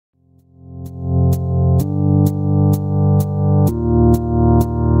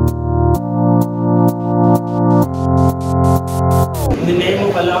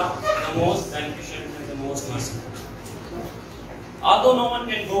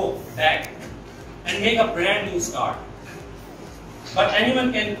go back and make a brand new start. But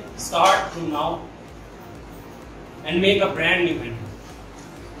anyone can start from now and make a brand new entry.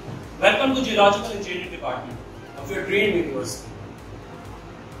 Welcome to Geological Engineering Department of your dream university.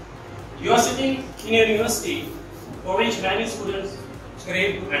 You are sitting in a university for which many students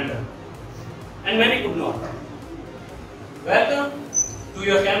crave to enter, and many could not. Welcome to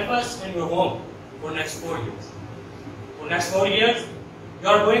your campus and your home for next 4 years. For next 4 years, you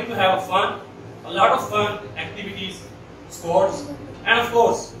are going to have a lot of fun activities, sports, and of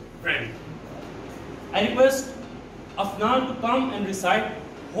course, friends. I request Afnan to come and recite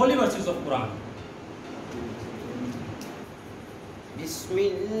holy verses of Quran.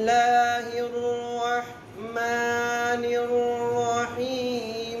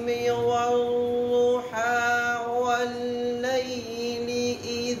 Bismillahirrahmanirrahim. Wal-duha wal-layli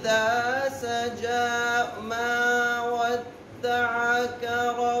idha saja ma wadda'aka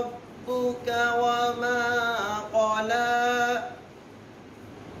rabbuka wa ma qala.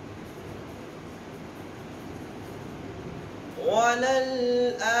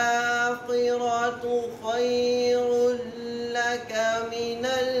 وَلَلْآخِرَةُ خَيْرٌ لَكَ مِنَ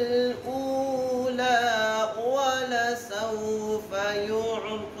الْأُولَى وَلَسَوْفَ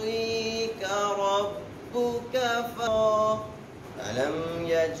يُعْطِيكَ رَبُّكَ أَلَمْ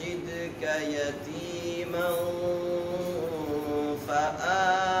يَجِدْكَ يَتِيمًا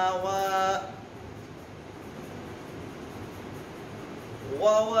فَآوَى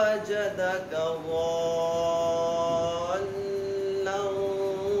وَوَجَدَكَ ضَالًّا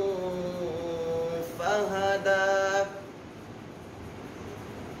فهدى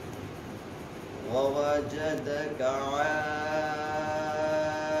ووجدك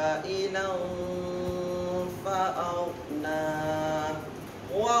عائلا فأغنى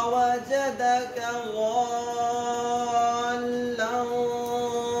ووجدك ضالا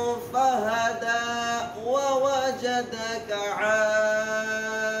فهدى ووجدك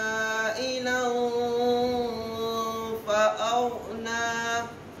عائلا فأغنى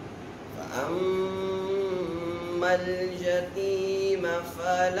فأما اليتيم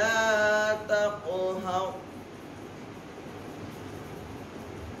فلا تقهر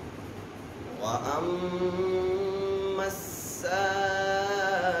وأما السائل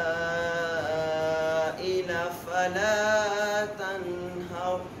فلا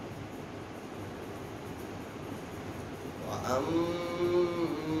تنهر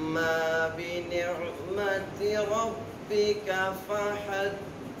وأما بنعمة ربك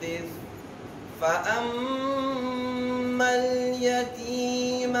فحدث فأما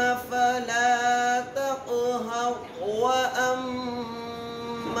اليتيم فلا تقهر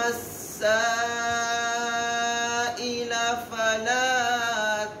وأما السائل فلا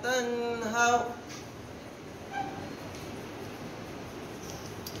تنهر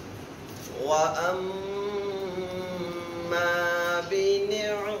وأما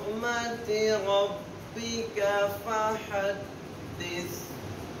بنعمة ربك فحدث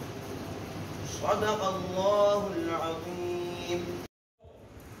صدق الله العظيم.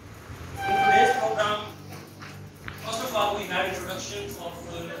 In today's program, first of all, we have introductions of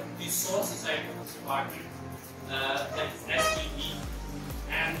the Soil Society Department, that is STE,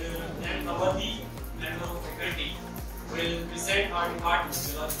 and then Awadi, member of faculty, will present our department,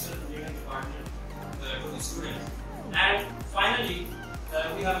 Geological Engineering Department, to the students. And finally,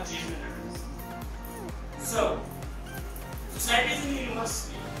 we have a achievement address. So, societies in the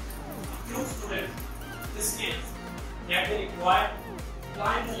university give students the skills that they require to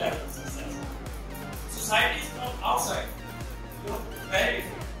climb the ladder of success. Societies from outside look very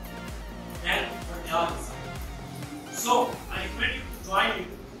different than what they are inside. So, I invite you to join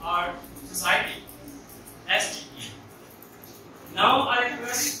our society, STE. Now, I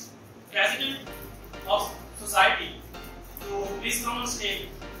request President of Society to please come on stage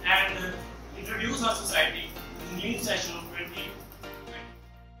and introduce our society in the new session of 2020.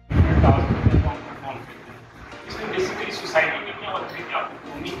 इसमें basically society में क्या होता है कि आपको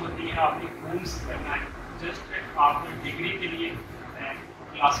grooming होती है, आपने ग्रूम्स करना है, जस्ट आपने डिग्री के लिए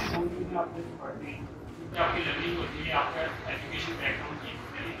क्लासेस होती हैं, आप जस्ट पढ़ते हैं, क्योंकि आपकी लर्निंग होती है, आपका एजुकेशन बैकग्राउंड की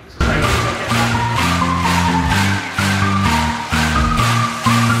सोसाइटी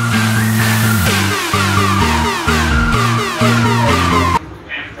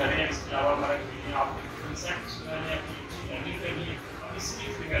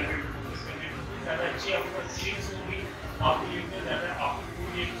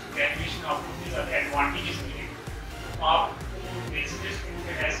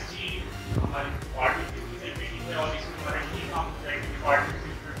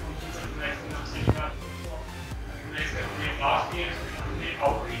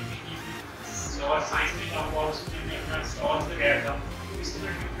आउटरीच की और साइंस में काम और उसमें भी अपना स्टॉल्स लगाया था। इस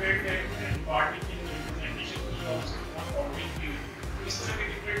तरह डिफरेंट डिपार्टमेंट की रिप्रेजेंटेशन की और उसके आउटरीच की। इस तरह के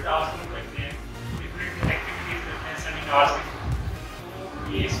डिफरेंट टास्क हम करते हैं, डिफरेंट एक्टिविटीज करते हैं, सेमिनार्स में। तो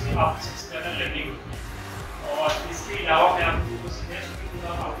ये इसमें आपको सबसे ज़्यादा लर्निंग होती है। और इसके अलावा मैं आपको सजेस्ट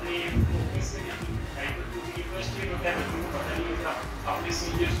करूँगा अपने फोकस में अपनी पढ़ाई पर, क्योंकि फर्स्ट ईयर होता है बच्चों को पता नहीं होता, अपने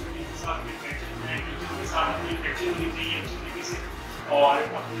सीनियर स्टूडेंट के साथ इंटरेक्शन है, टीचर के साथ अपनी इंटरेक्शन होनी चाहिए अच्छी तरीके से, और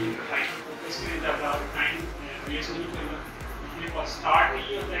अपनी पढ़ाई पर फोकस करें, ज़्यादा टाइम वेस्ट नहीं करना। और स्टार्ट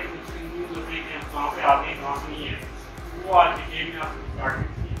नहीं होता है कि न्यूज़ होते हैं कि हम कहाँ पे आते हैं कहाँ पे नहीं है, वो आज डिटेल में आपको डिपार्टमेंट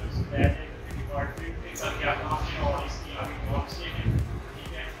की तरफ से बताया जाएगा, डिपार्टमेंट के साथ क्या काम है और इसकी आगे जॉब्स क्या हैं,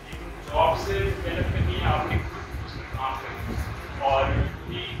 ठीक है। लेकिन जॉब से डेवलप करनी है, आपने उस पर काम करना है, और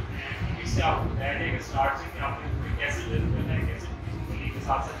इससे आपको बताया जाएगा स्टार्ट से कि आपने कैसे डेवलप करना है, कैसे चीज़ों के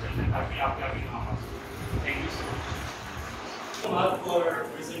साथ साथ चलना है, ताकि आपके आगे काम आ सके। Thank you so much for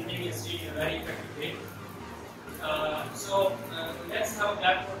presenting history in a very effective way. Let's have a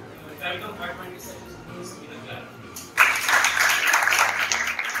clap for welcome 520 seconds with a clap.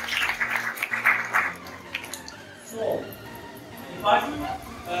 So, department,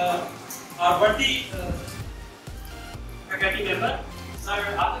 our worthy faculty member, Sir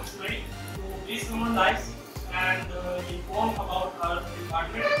Atif Ismail, to please come on live and inform about our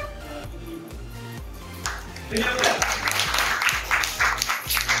department.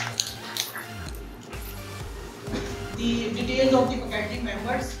 The details of the faculty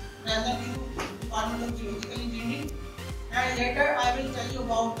members present in Department of Geological Engineering, and later I will tell you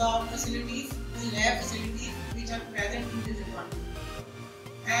about the facilities, the lab facilities which are present in this department.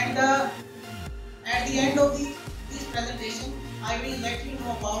 And at the end of this presentation, I will let you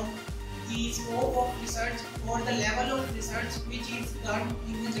know about the scope of research or the level of research which is done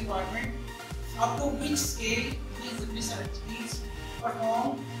in this department, up to which scale this research is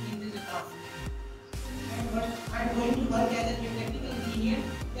performed in this department. And going to work as a geotechnical engineer,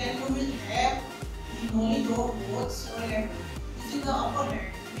 then you will have the knowledge of both soil and water. This is the upper hand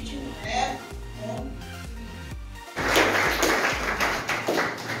which you have on.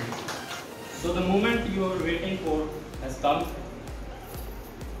 So the moment you are waiting for has come.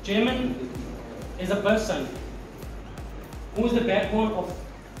 Chairman is a person who is the backbone of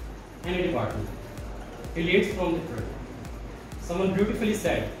any department. He leads from the front. Someone beautifully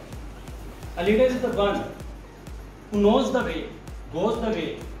said, a leader is the one who knows the way, goes the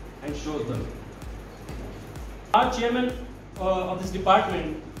way, and shows the way. Our chairman of this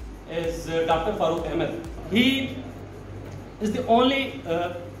department is Dr. Farooq Ahmad. He is the only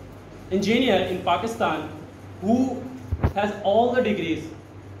engineer in Pakistan who has all the degrees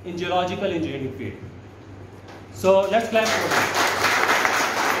in geological engineering field. So let's clap for him.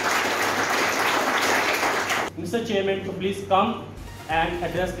 Mr. Chairman, to please come and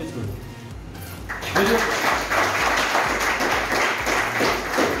address this group.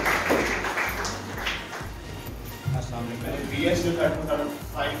 BS जो था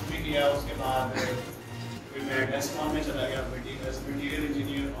 2005 में किया, उसके बाद फिर मैं डेस्कॉन में चला गया मटीरियल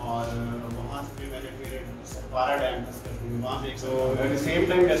इंजीनियर, और वहाँ से फिर मैंने फिर सतपारा डैम वहाँ पे एट द सेम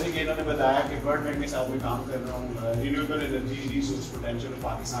टाइम जैसे कि इन्होंने बताया कि वर्ल्ड बैंक के साथ मैं काम कर रहा हूँ renewable energy resource potential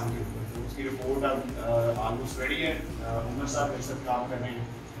Pakistan के ऊपर। तो उसकी रिपोर्ट अब ऑलमोस्ट रेडी है, उमर साहब मेरे साथ काम कर रहे हैं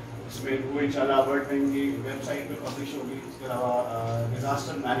उसमें, वो इंशाल्लाह वर्ल्ड बैंक की वेबसाइट पे पब्लिश होगी। इसके अलावा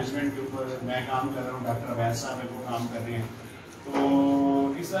डिज़ास्टर मैनेजमेंट के ऊपर मैं काम कर रहा हूँ, डॉक्टर अवैध साहब है वो काम कर रहे हैं। तो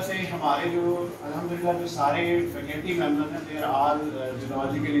इस तरह से हमारे जो अल्हम्दुलिल्लाह जो सारे फैकल्टी मेंबर हैं, they are all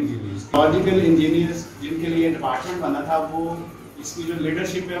geological engineers. Geological engineers जिनके लिए डिपार्टमेंट बना था, वो इसकी जो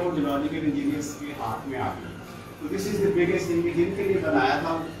लीडरशिप है वो जियोलॉजिकल इंजीनियर्स के हाथ में आ गई। तो this is the biggest thing कि जिनके लिए बनाया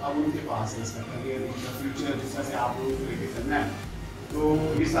था अब उनके पास है इसका करियर, इनका फ्यूचर जिस तरह से आप लोगों को लेकर चलना है। तो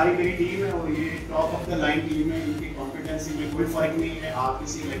ये सारी मेरी टीम है और ये top of the line team है, इनकी कॉम्पिटेंसी में कोई फ़र्क नहीं है। आप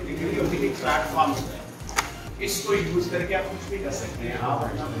किसी इलेक्ट्रिकली और एक प्लेटफॉर्म होता है, इसको यूज़ करके आप कुछ भी कर सकते हैं। आप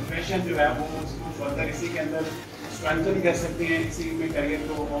अपना प्रोफेशन जो है वो उसको फर्दर इसी के अंदर स्ट्रेंथन कर सकते हैं इसी में करियर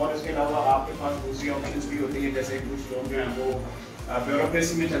को। और इसके अलावा आपके पास दूसरी ऑप्शंस भी होती हैं, जैसे कुछ लोग जो हैं वो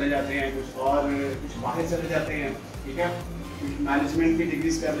ब्यूरोक्रेसी में चले जाते हैं, कुछ बाहर चले जाते हैं, ठीक है, मैनेजमेंट की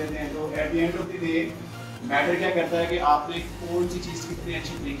डिग्रीज कर लेते हैं। तो at the end of the day matter क्या करता है कि आपने कौन सी चीज़ कितनी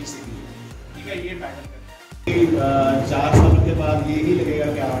अच्छी तरीके से की है, ठीक है, ये मैटर करता है। 4 साल के बाद ये ही लगेगा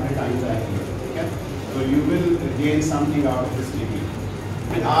कि आपने टाइम आएगी, ठीक है, तो you will gain something out of this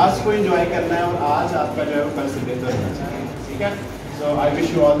degree. आज को एंजॉय करना है और आज आपका जो है वो कल से बेहतर होना चाहिए, ठीक है। सो I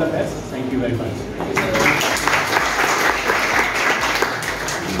wish you all the best, thank you very much.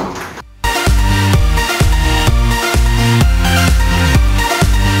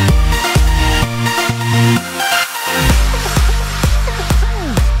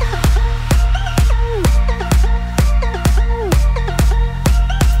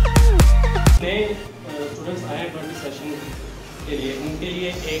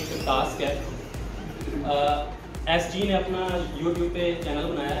 Channel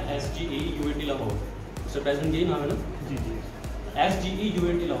बनाया है SGE UET Lahore, mister president यही नाम है ना? जी जी, SGE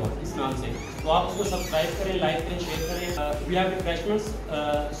UET लाहौर इस नाम से। तो आप उसको सब्सक्राइब करें, लाइक करें, शेयर करें। We have refreshments,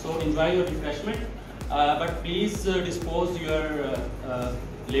 so enjoy your refreshment, but please dispose your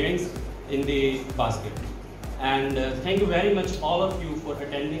livings in the basket. And thank you very much all of you for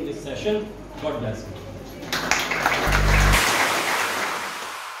attending this session. God bless you.